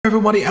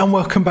Everybody, and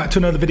welcome back to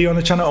another video on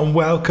the channel, and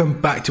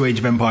welcome back to Age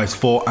of Empires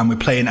 4, and we're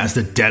playing as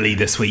the Delhi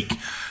this week.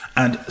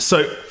 And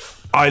so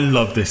I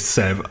love this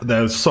Civ.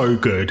 They're so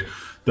good.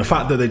 The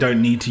fact that they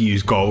don't need to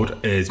use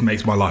gold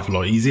makes my life a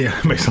lot easier.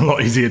 It makes it a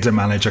lot easier to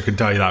manage, I can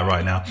tell you that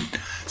right now.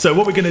 So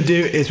what we're going to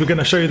do is we're going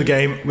to show you the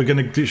game, we're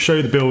going to show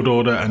you the build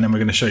order, and then we're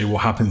going to show you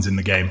what happens in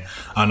the game.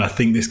 And I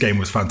think this game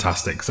was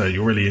fantastic, so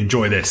you'll really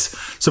enjoy this.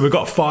 So we've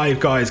got 5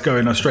 guys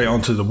going straight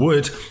onto the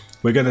wood.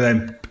 We're going to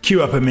then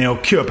queue up a meal,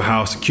 queue up a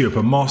house, queue up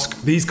a mosque.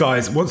 These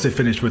guys, once they've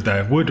finished with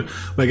their wood,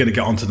 we're going to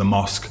get onto the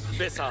mosque.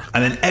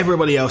 And then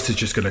everybody else is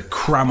just going to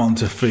cram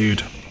onto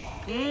food.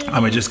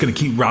 And we're just going to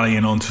keep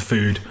rallying onto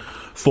food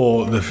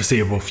for the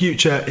foreseeable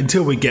future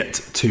until we get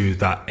to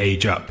that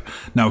age up.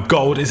 Now,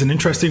 gold is an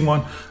interesting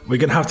one. We're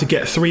going to have to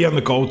get 3 on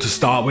the gold to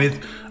start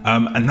with.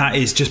 And that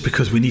is just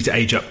because we need to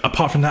age up.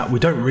 Apart from that, we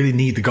don't really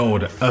need the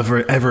gold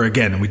ever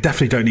again. And we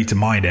definitely don't need to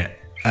mine it.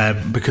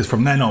 Because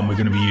from then on, we're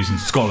going to be using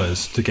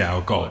scholars to get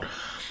our gold.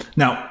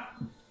 Now,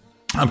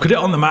 I put it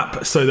on the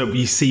map so that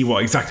we see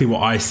exactly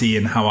what I see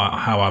and how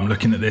I'm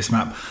looking at this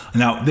map.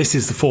 Now, this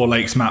is the Four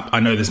Lakes map. I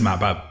know this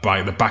map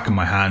by the back of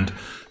my hand,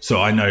 so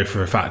I know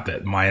for a fact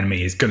that my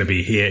enemy is going to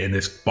be here in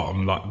this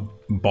bottom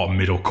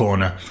middle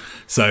corner.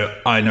 So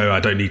I know I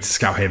don't need to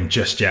scout him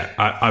just yet.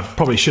 I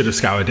probably should have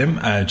scouted him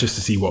just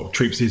to see what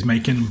troops he's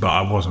making, but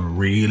I wasn't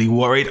really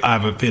worried. I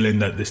have a feeling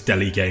that this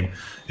Delhi game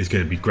is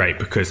going to be great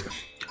because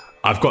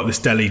I've got this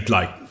Delhi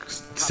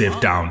Civ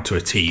down to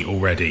a T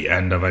already,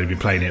 and I've only been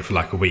playing it for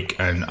like a week,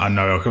 and I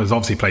know there's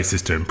obviously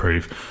places to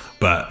improve,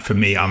 but for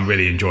me, I'm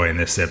really enjoying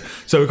this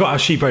Civ. So we've got our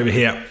sheep over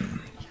here.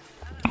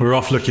 We're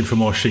off looking for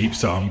more sheep,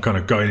 so I'm kind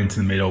of going into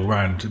the middle,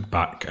 round,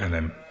 back, and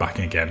then back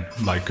again,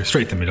 like go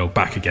straight to the middle,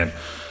 back again,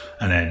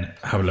 and then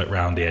have a look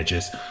around the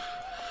edges.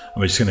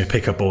 And we're just going to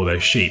pick up all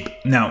those sheep.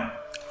 Now,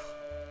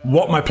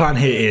 what my plan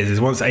here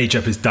is once age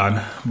up is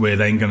done, we're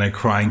then going to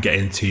try and get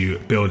into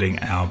building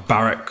our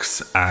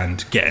barracks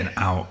and getting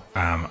out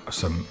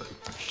some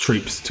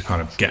troops to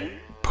kind of get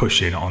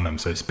pushing on them.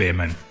 So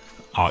spearmen,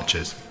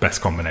 archers,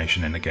 best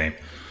combination in the game.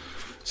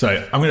 So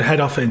I'm going to head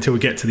off until we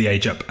get to the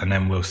age up, and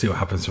then we'll see what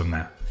happens from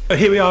there. So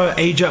here we are at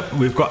age up.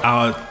 We've got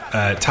our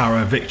Tower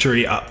of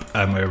Victory up,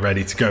 and we're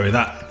ready to go with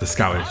that. The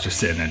scout is just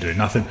sitting there doing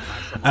nothing.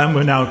 And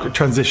we're now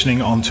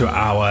transitioning onto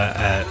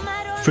our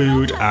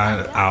food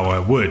and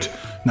our wood.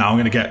 Now I'm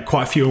going to get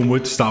quite a few on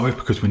wood to start with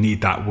because we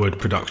need that wood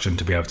production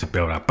to be able to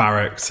build our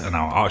barracks and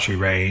our archery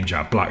range,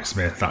 our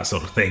blacksmith, that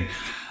sort of thing.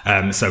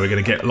 So we're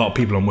going to get a lot of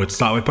people on wood to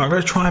start with, but I'm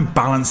going to try and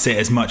balance it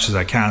as much as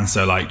I can.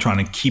 So like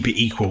trying to keep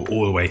it equal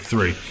all the way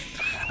through.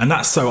 And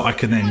that's so I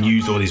can then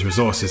use all these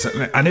resources.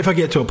 And if I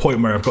get to a point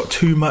where I've got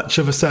too much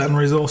of a certain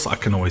resource, I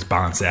can always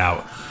balance it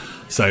out.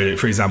 So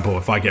for example,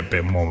 if I get a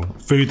bit more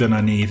food than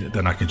I need,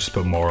 then I can just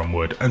put more on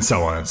wood, and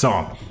so on and so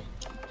on.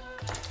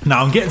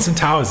 Now I'm getting some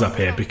towers up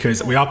here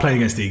because we are playing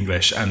against the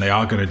English, and they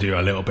are going to do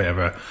a little bit of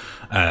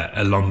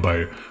a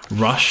longbow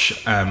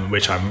rush,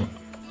 which I'm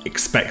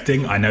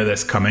expecting. I know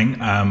that's coming,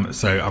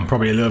 so I'm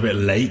probably a little bit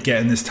late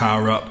getting this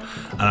tower up,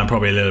 and I'm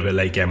probably a little bit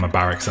late getting my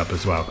barracks up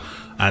as well.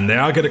 And they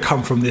are going to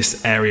come from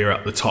this area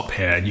up the top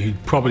here, and you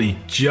can probably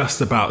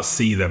just about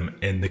see them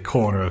in the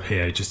corner of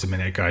here just a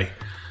minute ago.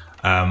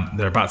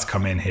 They're about to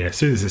come in here. As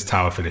soon as this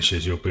tower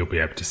finishes, you'll be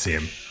able to see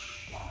them.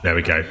 There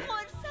we go.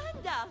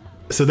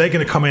 So they're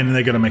going to come in and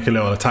they're going to make a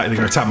little attack. They're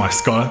going to attack my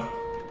scholar.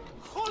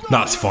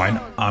 That's fine.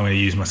 I'm going to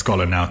use my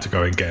scholar now to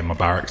go and get in my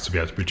barracks to be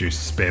able to produce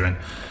a spearman.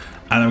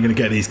 And I'm going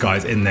to get these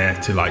guys in there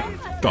to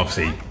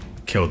obviously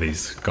kill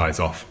these guys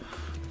off.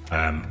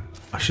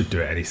 I should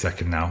do it any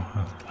second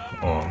now.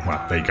 Or,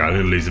 well, there you go. I'm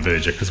going to lose a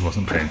villager because I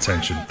wasn't paying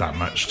attention that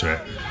much to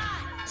it.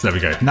 So there we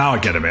go. Now I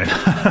get them in.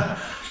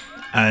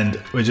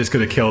 And we're just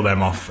going to kill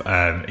them off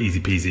easy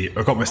peasy.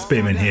 I've got my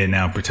spearman here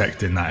now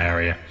protecting that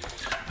area.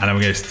 And I'm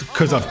going to,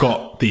 because I've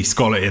got the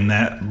scholar in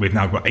there, we've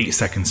now got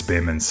 8-second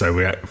spearmen, so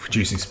we're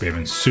producing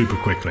spearmen super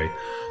quickly.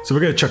 So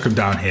we're going to chuck them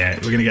down here.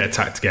 We're going to get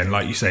attacked again.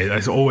 Like you say,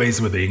 as always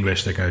with the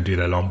English, they're going to do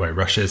their longbow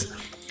rushes.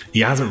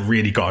 He hasn't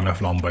really got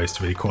enough longbows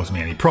to really cause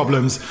me any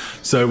problems,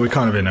 so we're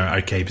kind of in an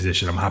okay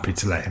position. I'm happy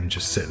to let him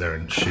just sit there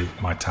and shoot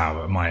my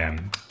tower, my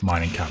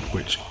mining camp,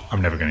 which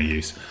I'm never going to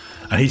use.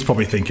 And he's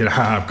probably thinking,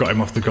 I've got him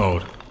off the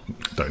gold.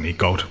 Don't need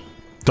gold.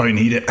 Don't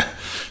need it.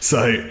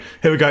 So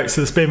here we go.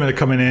 So the spearmen are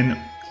coming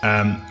in.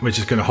 We're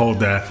just going to hold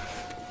there,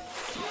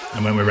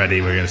 and when we're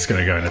ready, we're just going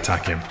to go and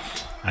attack him.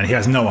 And he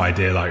has no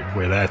idea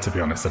we're there, to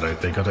be honest. I don't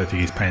think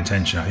he's paying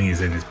attention. I think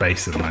he's in his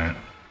base at the moment.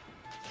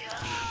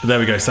 But there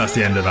we go. So that's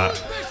the end of that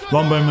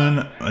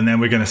longbowman, and then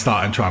we're going to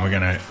start and try, and we're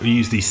going to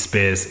use these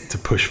spears to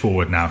push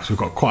forward now because we've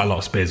got quite a lot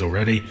of spears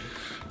already.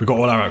 We've got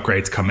all our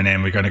upgrades coming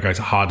in. We're going to go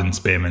to hardened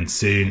spearmen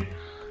soon.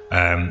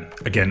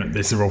 Again,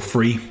 these are all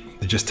free.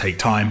 They just take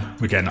time.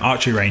 We're getting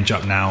archery range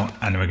up now,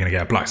 and we're going to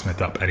get a blacksmith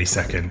up any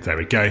second. There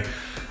we go.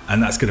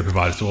 And that's going to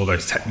provide us all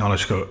those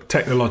technological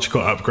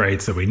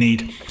upgrades that we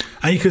need.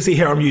 And you can see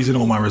here I'm using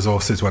all my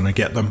resources when I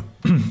get them.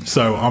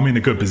 So I'm in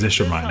a good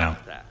position right now.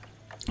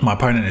 My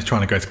opponent is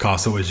trying to go to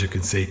castle, as you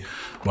can see.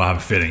 Well, I have a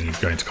feeling he's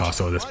going to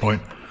castle at this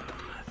point.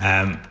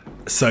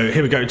 So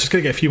here we go, just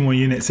going to get a few more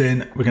units in.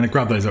 We're going to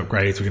grab those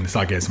upgrades, we're going to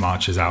start getting some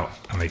archers out,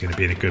 and they're going to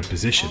be in a good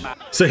position.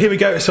 So here we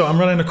go, so I'm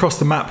running across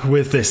the map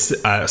with this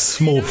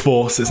small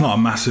force. It's not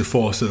a massive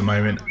force at the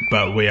moment,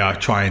 but we are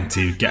trying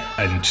to get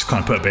and just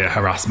kind of put a bit of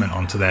harassment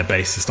onto their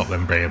base to stop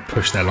them being able to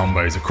push their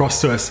longbows across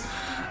to us.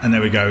 And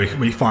there we go,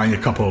 we find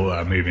a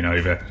couple moving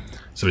over.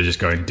 So we just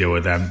go and deal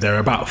with them. There are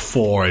about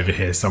 4 over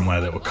here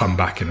somewhere that will come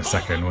back in a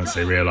second once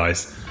they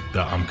realise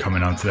that I'm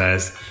coming onto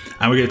theirs.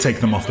 And we're going to take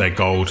them off their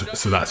gold,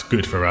 so that's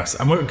good for us.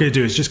 And what we're going to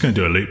do is just going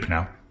to do a loop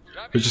now.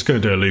 We're just going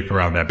to do a loop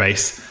around their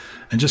base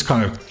and just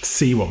kind of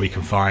see what we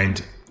can find,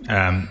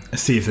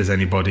 see if there's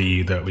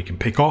anybody that we can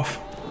pick off.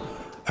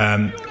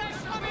 But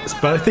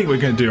I think we're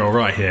going to do all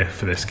right here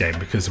for this game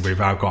because we've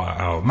now got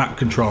our map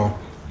control,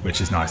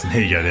 which is nice. And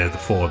here you go, there's the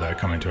 4 that are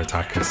coming to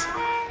attack us.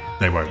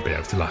 They won't be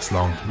able to last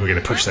long. We're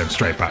going to push them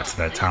straight back to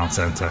their town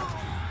centre.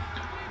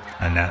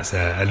 And that's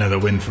another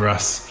win for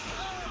us.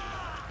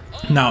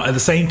 Now, at the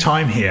same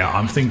time here,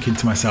 I'm thinking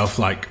to myself,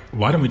 like,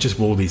 why don't we just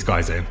wall these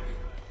guys in?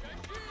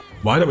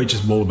 Why don't we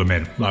just wall them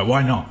in? Like,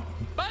 why not?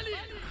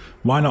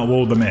 Why not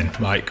wall them in?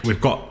 Like,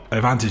 we've got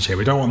advantage here.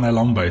 We don't want their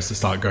longbows to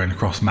start going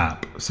across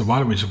map. So why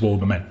don't we just wall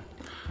them in?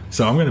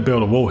 So I'm going to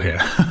build a wall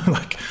here.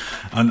 Like,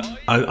 and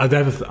I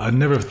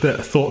never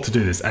thought to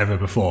do this ever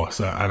before.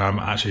 So, and I'm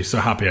actually so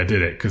happy I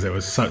did it because it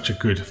was such a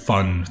good,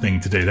 fun thing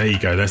to do. There you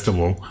go. There's the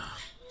wall.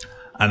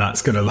 And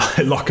that's going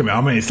to lock him in. I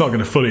mean, it's not going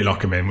to fully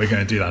lock him in. We're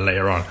going to do that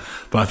later on.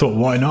 But I thought,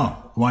 why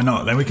not? Why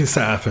not? Then we can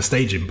set up a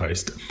staging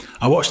post.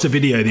 I watched a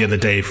video the other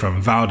day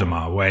from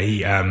Valdemar where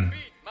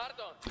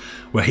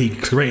he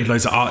created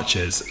loads of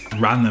archers,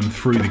 ran them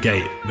through the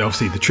gate.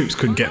 Obviously, the troops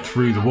couldn't get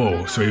through the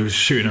wall, so he was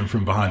shooting them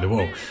from behind the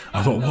wall.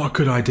 I thought, what a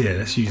good idea.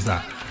 Let's use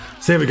that.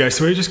 So here we go.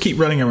 So we just keep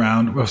running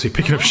around. We're obviously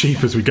picking up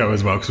sheep as we go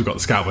as well because we've got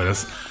the scout with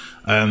us.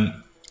 And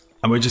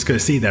we're just going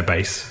to see their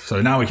base.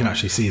 So now we can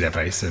actually see their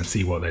base and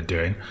see what they're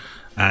doing.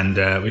 And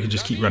we can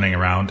just keep running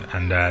around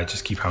and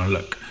just keep having a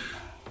look.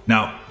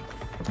 Now,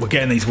 we're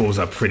getting these walls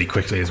up pretty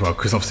quickly as well,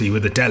 because obviously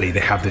with the Delhi, they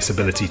have this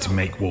ability to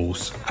make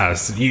walls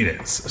as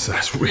units. So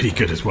that's really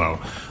good as well.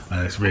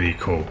 And it's really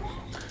cool.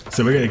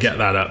 So we're going to get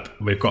that up.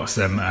 We've got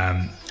some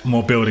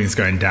more buildings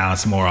going down,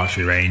 some more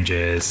archery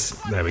ranges.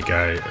 There we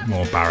go,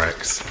 more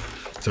barracks.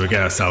 So we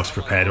get ourselves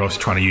prepared. We're also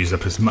trying to use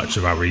up as much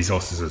of our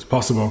resources as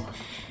possible.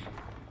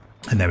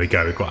 And there we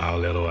go, we've got our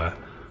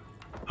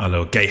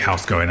little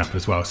gatehouse going up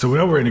as well. So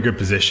we're in a good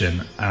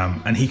position,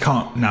 and he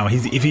can't now.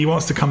 If he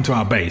wants to come to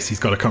our base, he's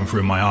got to come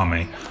through my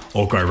army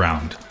or go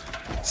round.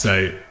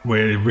 So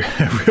we're in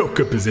a real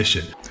good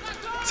position.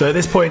 So at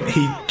this point,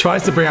 he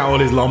tries to bring out all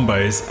his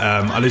longbows.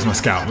 I lose my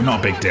scout, but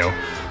not a big deal.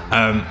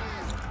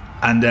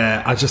 And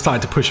I just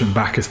started to push him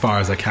back as far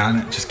as I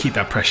can, just keep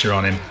that pressure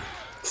on him,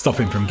 stop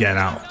him from getting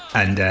out.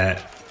 And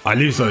I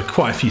lose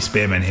quite a few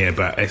spearmen here,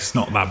 but it's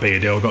not that big a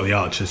deal. I've got the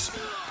archers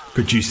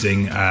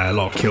producing a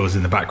lot of kills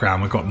in the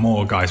background. We've got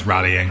more guys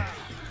rallying.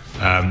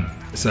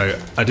 So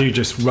I do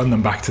just run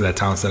them back to their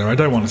town centre. I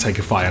don't want to take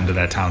a fight under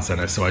their town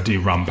centre, so I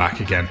do run back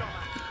again.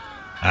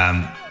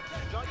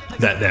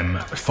 Let them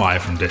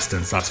fire from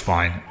distance, that's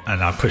fine.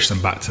 And I push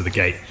them back to the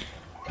gate.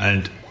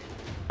 And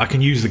I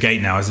can use the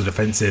gate now as a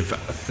defensive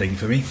thing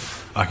for me.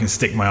 I can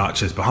stick my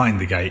archers behind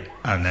the gate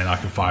and then I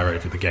can fire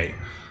over the gate.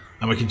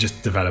 And we can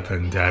just develop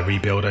and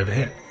rebuild over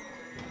here.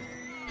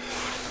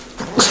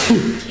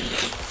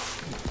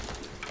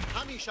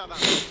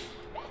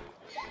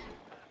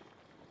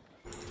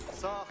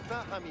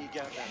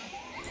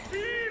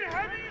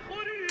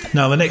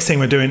 Now the next thing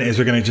we're doing is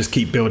we're going to just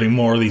keep building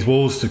more of these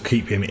walls to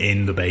keep him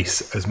in the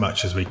base as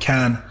much as we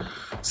can.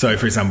 So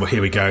for example,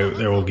 here we go,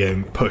 they're all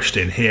getting pushed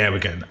in here, we're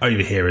getting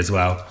over here as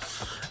well.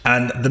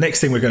 And the next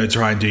thing we're going to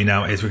try and do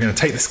now is we're going to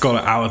take the scholar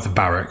out of the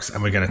barracks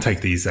and we're going to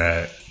take these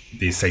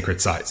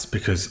sacred sites,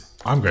 because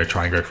I'm going to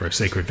try and go for a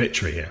sacred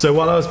victory here. So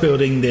while I was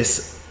building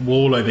this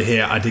wall over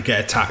here, I did get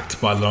attacked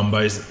by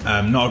longbows.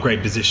 Not a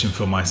great position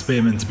for my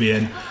spearman to be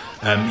in.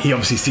 He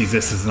obviously sees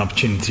this as an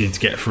opportunity to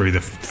get through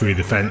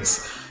the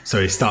fence, so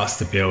he starts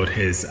to build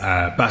his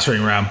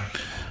battering ram.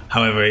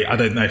 However, I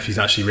don't know if he's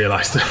actually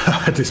realised I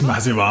had this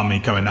massive army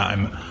coming at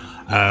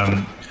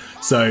him.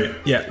 So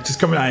yeah, just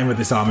coming at him with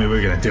this army,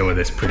 we're going to deal with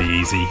this pretty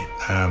easy.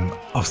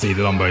 Obviously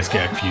the longbows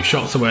get a few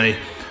shots away,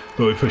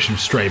 but we push him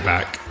straight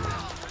back.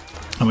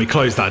 And we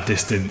close that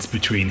distance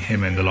between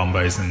him and the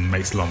longbows and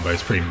makes the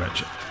longbows pretty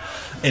much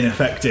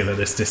ineffective at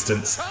this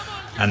distance.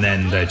 And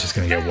then they're just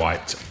going to get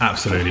wiped,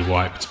 absolutely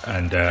wiped.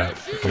 And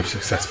we've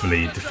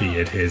successfully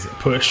defeated his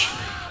push.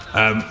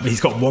 He's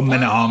got 1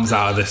 minute arms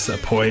out of this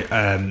point,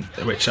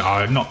 which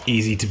are not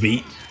easy to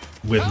beat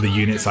with the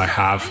units I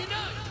have.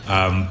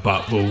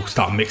 But we'll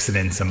start mixing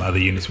in some other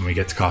units when we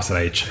get to Castle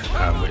Age,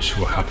 which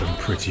will happen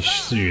pretty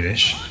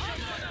soonish.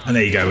 And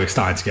there you go, we're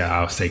starting to get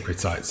our sacred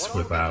sites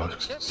with our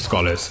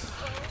scholars.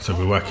 So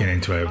we're working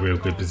into a real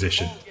good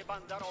position.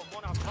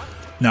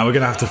 Now we're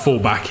going to have to fall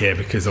back here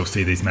because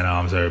obviously these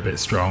men-at-arms are a bit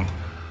strong.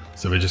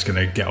 So we're just going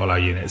to get all our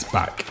units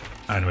back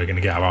and we're going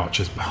to get our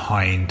archers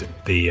behind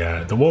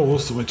the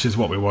walls, which is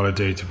what we want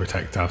to do to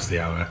protect obviously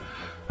our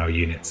our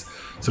units.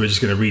 So we're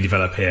just going to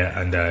redevelop here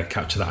and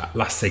capture that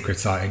last sacred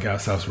site and get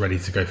ourselves ready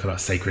to go for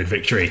that sacred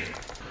victory.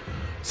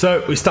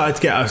 So we started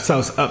to get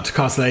ourselves up to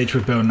Castle Age.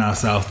 We're building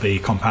ourselves the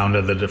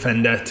compounder, the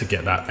defender, to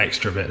get that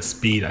extra bit of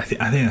speed. I think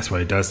that's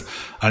what it does.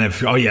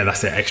 Oh yeah,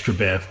 that's it, extra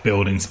bit of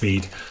building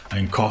speed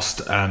and cost.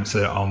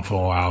 So on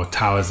for our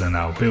towers and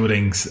our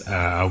buildings,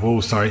 our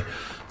walls, sorry.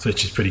 So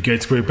which is pretty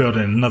good. So we're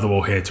building another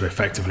wall here to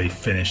effectively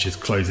finish his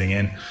closing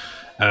in.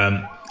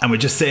 And we're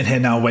just sitting here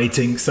now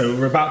waiting. So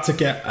we're about to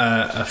get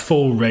a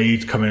full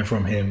raid coming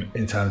from him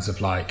in terms of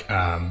like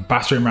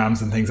battering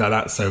rams and things like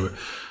that. So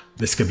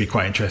this could be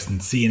quite interesting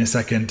to see in a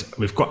second.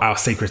 We've got our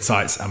sacred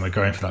sites and we're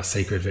going for that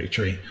sacred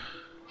victory.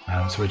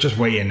 So we're just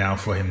waiting now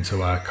for him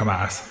to come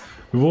at us.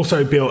 We've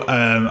also built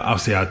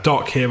obviously our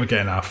dock here. We're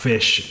getting our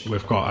fish.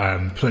 We've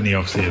got plenty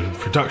obviously of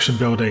production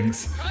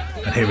buildings.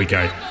 And here we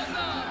go.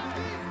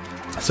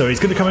 So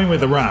he's going to come in with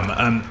the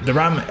ram. The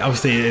ram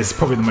obviously is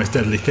probably the most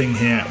deadly thing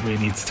here. We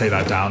need to take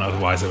that down,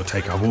 otherwise it will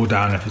take our wall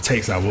down. If it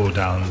takes our wall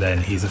down, then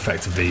he's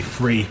effectively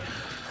free.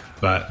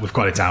 But we've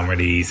got it down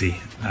really easy,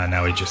 and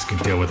now we just can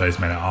deal with those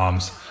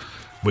men-at-arms.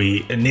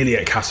 We are nearly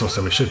at castle,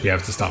 so we should be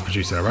able to start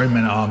producing our own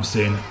men-at-arms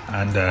soon,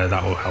 and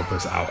that will help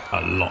us out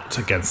a lot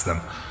against them.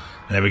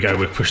 And there we go,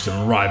 we've pushed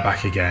them right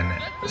back again,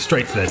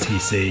 straight to their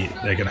TC.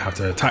 They're going to have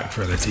to attack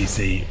for their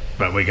TC,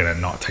 but we're going to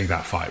not take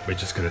that fight. We're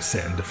just going to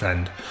sit and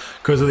defend.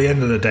 Because at the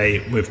end of the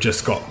day, we've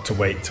just got to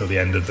wait till the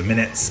end of the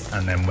minutes,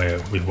 and then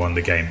we've won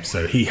the game.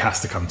 So he has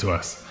to come to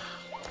us.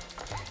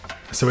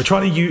 So we're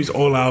trying to use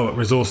all our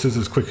resources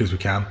as quick as we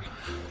can.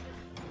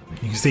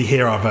 You can see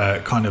here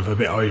I've kind of a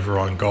bit over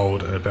on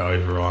gold and a bit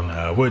over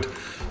on wood.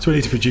 So we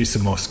need to produce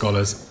some more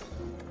scholars.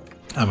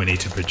 And we need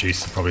to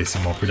produce probably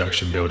some more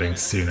production buildings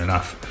soon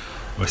enough.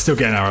 We're still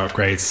getting our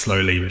upgrades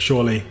slowly but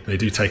surely. They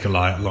do take a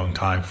long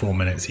time, 4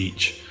 minutes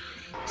each.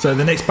 So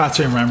the next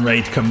battering ram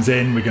raid comes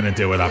in. We're going to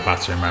deal with that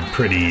battering ram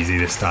pretty easy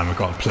this time. We've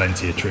got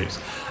plenty of troops.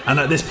 And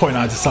at this point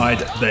I decide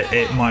that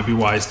it might be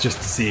wise just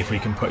to see if we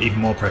can put even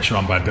more pressure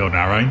on by building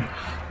our own,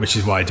 which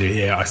is what I do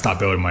here. I start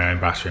building my own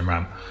battering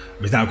ram.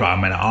 We've now got our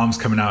men-at-arms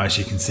coming out, as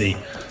you can see.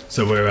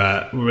 So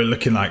we're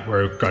looking like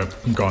we're going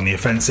to go on the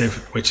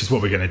offensive, which is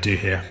what we're going to do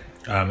here.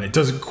 It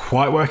doesn't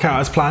quite work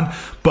out as planned,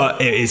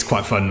 but it is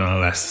quite fun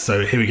nonetheless.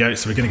 So here we go.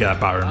 So we're going to get that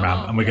battering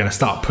ram and we're going to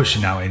start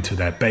pushing out into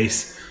their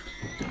base.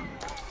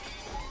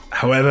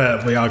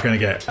 However, we are going to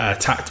get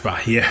attacked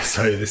back here,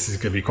 so this is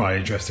going to be quite an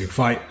interesting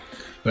fight.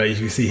 But as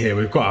you can see here,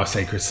 we've got our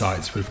sacred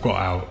sites, we've got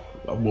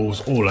our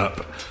walls all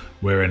up.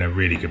 We're in a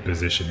really good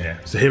position here.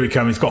 So here we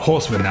come. He's got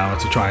horsemen now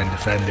to try and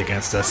defend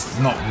against us.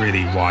 Not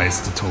really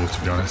wise at all,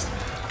 to be honest.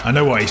 I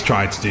know why he's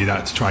trying to do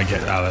that, to try and get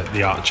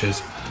the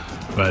archers.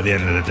 But at the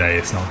end of the day,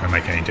 it's not going to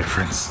make any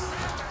difference.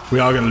 We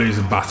are going to lose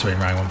in battering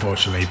ram,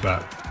 unfortunately,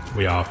 but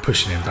we are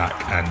pushing him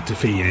back and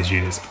defeating his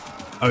units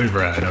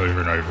over and over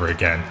and over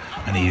again.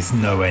 And he's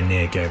nowhere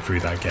near getting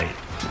through that gate.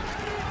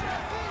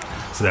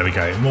 So there we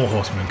go. More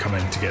horsemen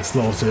coming to get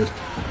slaughtered.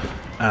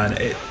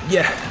 And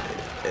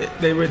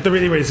there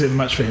really isn't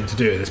much for him to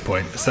do at this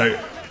point. So,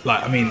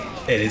 like, I mean,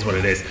 it is what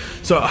it is.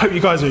 So I hope you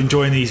guys are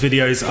enjoying these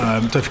videos.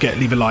 Don't forget,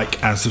 leave a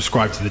like and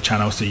subscribe to the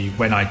channel so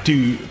when I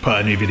do put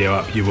a new video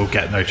up, you will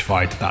get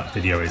notified that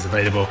video is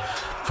available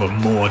for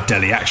more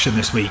Delhi action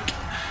this week.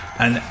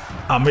 And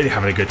I'm really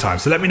having a good time.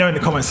 So let me know in the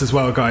comments as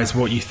well, guys,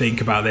 what you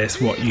think about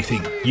this, what you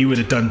think you would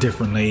have done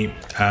differently.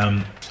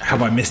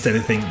 Have I missed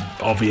anything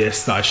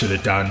obvious that I should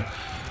have done?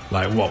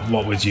 Like,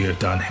 what would you have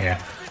done here?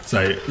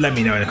 So let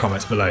me know in the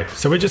comments below.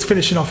 So we're just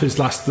finishing off his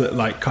last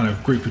kind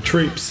of group of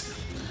troops,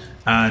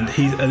 and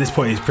at this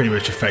point he's pretty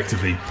much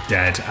effectively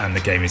dead, and the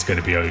game is going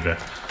to be over.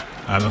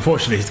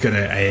 Unfortunately, he's going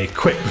to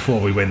quit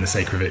before we win the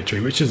sacred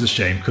victory, which is a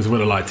shame because I would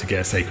have liked to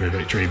get a sacred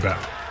victory, but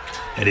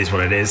it is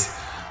what it is.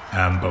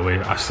 But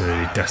we've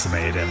absolutely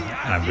decimated him,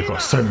 and we've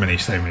got so many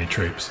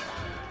troops.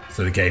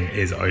 So the game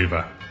is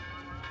over.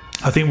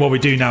 I think what we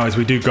do now is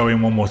we do go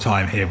in one more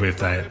time here with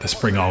the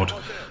Springold,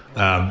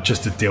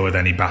 just to deal with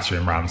any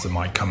battering rams that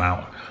might come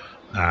out.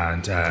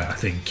 And I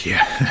think,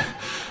 yeah,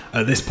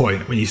 at this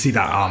point, when you see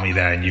that army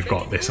there and you've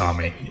got this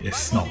army,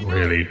 it's not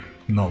really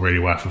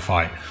worth a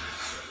fight.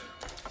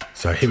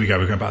 So here we go.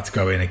 We're about to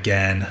go in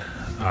again.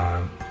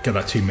 Get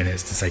that 2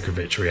 minutes to sacred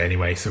victory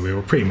anyway, so we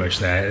were pretty much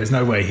there. There's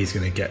no way he's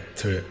going to get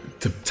to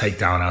take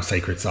down our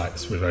sacred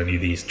sites with only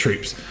these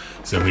troops,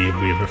 so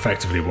we've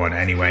effectively won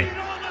anyway.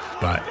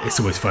 But it's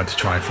always fun to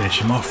try and finish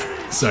him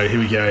off. So here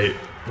we go.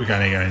 We're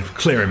going to go and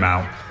clear him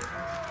out.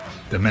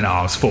 The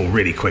men-at-arms fall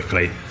really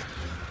quickly,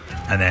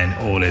 and then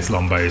all his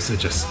lombos are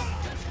just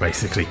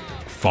basically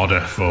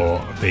fodder for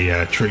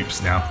the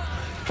troops now.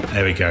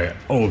 There we go,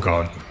 all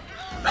gone.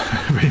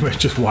 Pretty much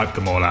just wiped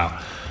them all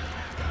out.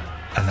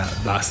 And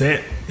that's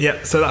it.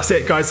 Yeah, so that's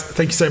it, guys.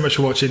 Thank you so much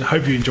for watching.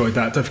 Hope you enjoyed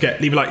that. Don't forget,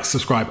 leave a like,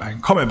 subscribe,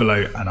 and comment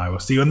below, and I will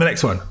see you on the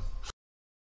next one.